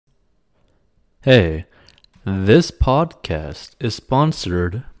Hey, this podcast is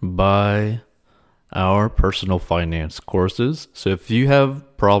sponsored by our personal finance courses. So if you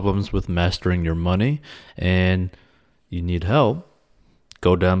have problems with mastering your money and you need help,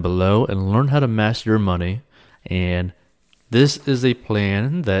 go down below and learn how to master your money. And this is a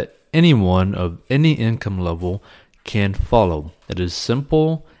plan that anyone of any income level can follow. It is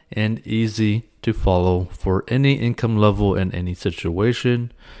simple and easy to follow for any income level and any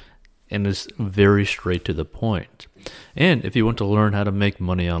situation, and is very straight to the point. And if you want to learn how to make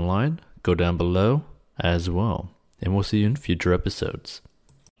money online, go down below as well. And we'll see you in future episodes.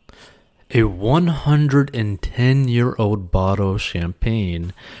 A 110-year-old bottle of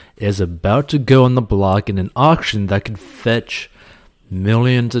champagne is about to go on the block in an auction that could fetch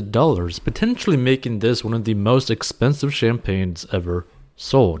millions of dollars, potentially making this one of the most expensive champagnes ever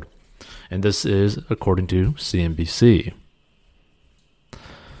sold. And this is according to CNBC.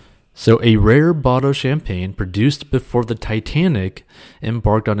 So a rare bottle of champagne produced before the Titanic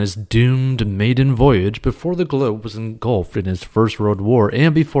embarked on its doomed maiden voyage, before the globe was engulfed in its First World War,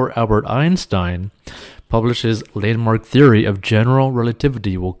 and before Albert Einstein published his landmark theory of general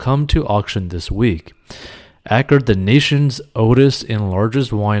relativity, will come to auction this week. Ackerd, the nation's oldest and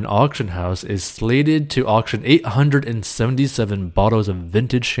largest wine auction house, is slated to auction 877 bottles of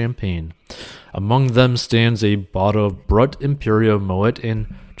vintage champagne. Among them stands a bottle of Brut Imperial Moet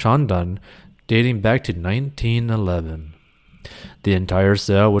in Chandon, dating back to 1911. The entire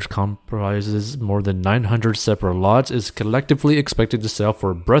sale, which comprises more than 900 separate lots, is collectively expected to sell for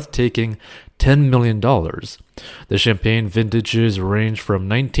a breathtaking $10 million. The champagne vintages range from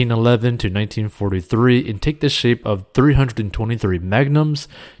 1911 to 1943 and take the shape of 323 Magnums,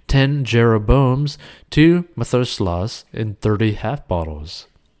 10 Jeroboams, 2 Methuselahs, and 30 half bottles.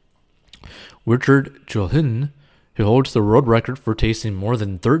 Richard Julien, who holds the world record for tasting more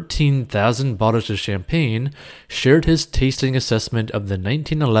than 13,000 bottles of champagne, shared his tasting assessment of the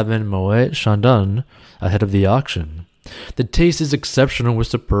 1911 Moet Chandon ahead of the auction. The taste is exceptional with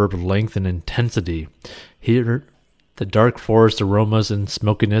superb length and intensity. Here, the dark forest aromas and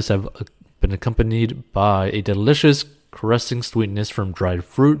smokiness have been accompanied by a delicious, caressing sweetness from dried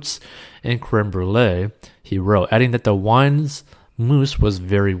fruits and creme brulee, he wrote, adding that the wine's mousse was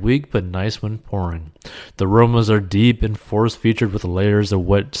very weak but nice when pouring. The aromas are deep and forest-featured with layers of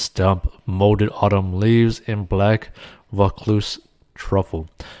wet stump, molded autumn leaves, and black Vaucluse truffle.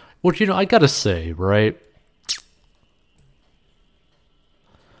 Which, I gotta say, right?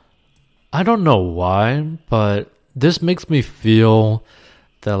 I don't know why, but this makes me feel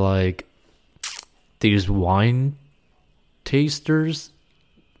that, these wine tasters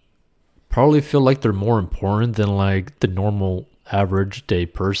probably feel like they're more important than, the normal average day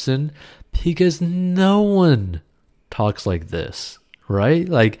person, because no one talks like this,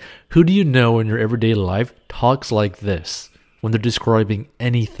 right? Who do you know in your everyday life talks like this when they're describing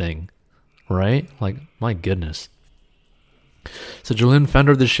anything, right? My goodness. So Julien,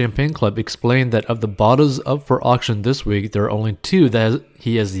 founder of the Champagne Club, explained that of the bottles up for auction this week, there are only 2 that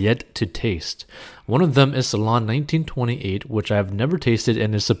he has yet to taste. One of them is Salon 1928, which I have never tasted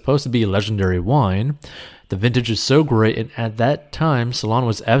and is supposed to be a legendary wine. The vintage is so great, and at that time, Salon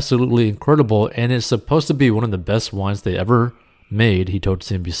was absolutely incredible and is supposed to be one of the best wines they ever made, he told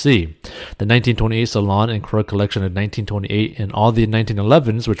CNBC. The 1928 Salon and Krug collection of 1928 and all the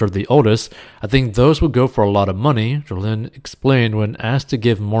 1911s, which are the oldest, I think those would go for a lot of money, Julien explained when asked to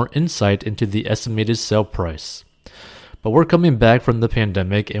give more insight into the estimated sale price. But we're coming back from the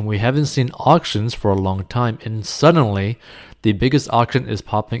pandemic and we haven't seen auctions for a long time, and suddenly the biggest auction is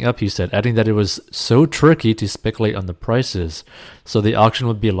popping up, he said, adding that it was so tricky to speculate on the prices. So the auction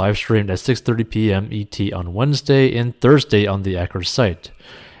would be live streamed at 6:30 p.m. ET on Wednesday and Thursday on the Ackerd site.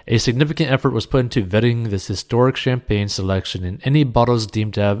 A significant effort was put into vetting this historic champagne selection, and any bottles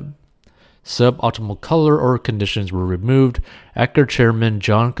deemed to have suboptimal color or conditions were removed, Ackerd chairman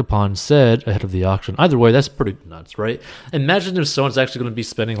John Capon said ahead of the auction. Either way, that's pretty nuts, right? Imagine if someone's actually going to be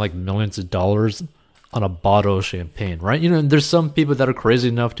spending millions of dollars on a bottle of champagne, right? There's some people that are crazy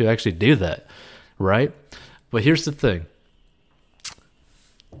enough to actually do that, right? But here's the thing.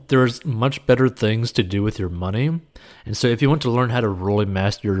 There's much better things to do with your money. And so if you want to learn how to really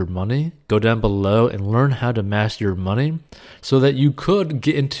master your money, go down below and learn how to master your money so that you could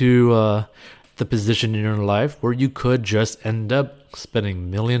get into the position in your life where you could just end up spending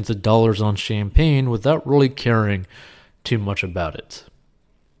millions of dollars on champagne without really caring too much about it.